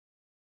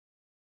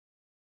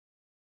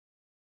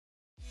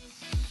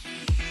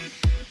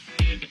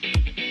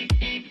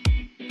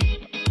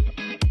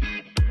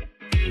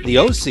The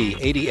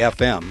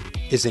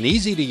OC80FM is an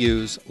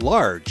easy-to-use,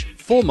 large,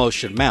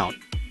 full-motion mount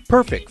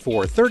perfect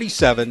for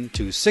 37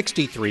 to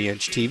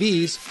 63-inch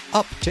TVs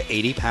up to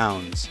 80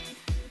 pounds.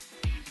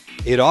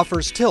 It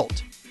offers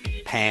tilt,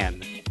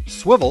 pan,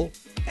 swivel,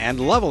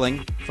 and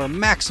leveling for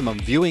maximum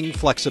viewing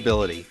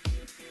flexibility.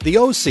 The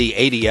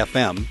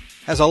OC80FM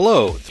has a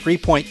low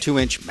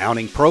 3.2-inch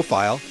mounting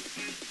profile,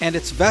 and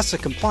it's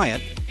VESA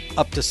compliant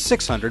up to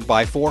 600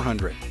 by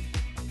 400.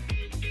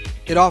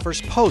 It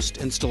offers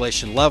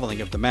post-installation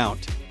leveling of the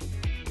mount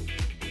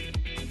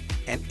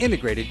and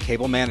integrated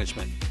cable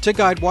management to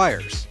guide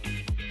wires.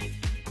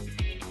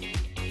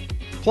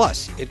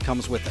 Plus, it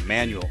comes with a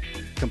manual,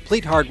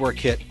 complete hardware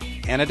kit,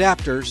 and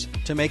adapters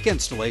to make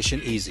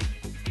installation easy.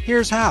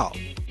 Here's how.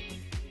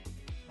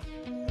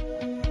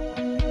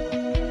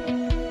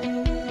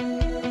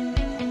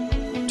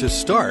 To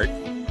start,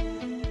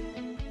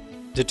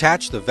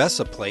 detach the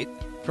VESA plate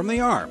from the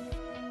arm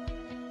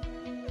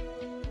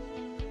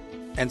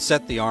and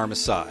set the arm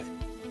aside.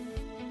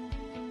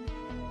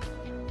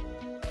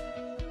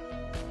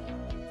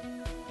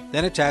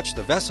 Then attach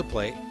the VESA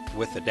plate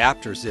with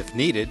adapters if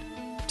needed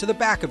to the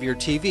back of your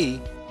TV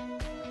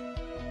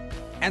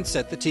and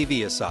set the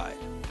TV aside.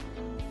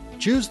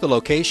 Choose the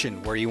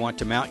location where you want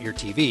to mount your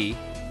TV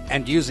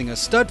and using a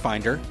stud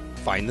finder,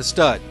 find the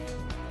stud.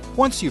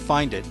 Once you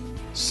find it,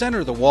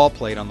 center the wall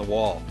plate on the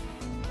wall.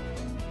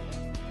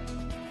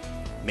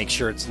 Make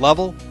sure it's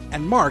level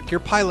and mark your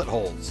pilot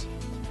holes.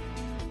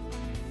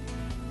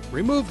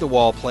 Remove the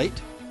wall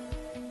plate,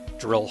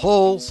 drill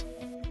holes,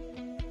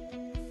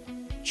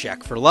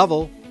 check for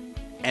level,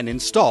 and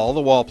install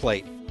the wall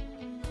plate.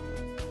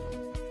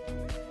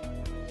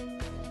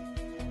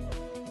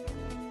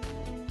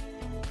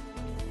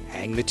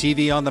 Hang the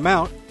TV on the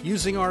mount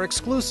using our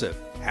exclusive,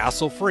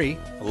 hassle-free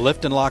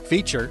lift and lock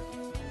feature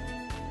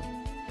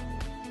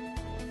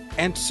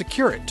and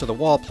secure it to the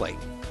wall plate.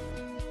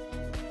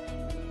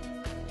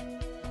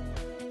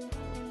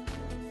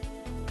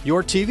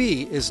 Your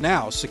TV is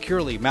now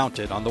securely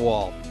mounted on the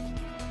wall.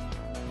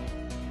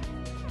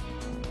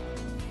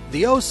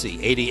 The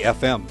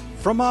OC80FM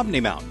from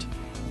OmniMount.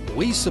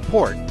 We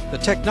support the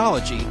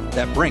technology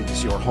that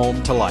brings your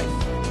home to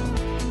life.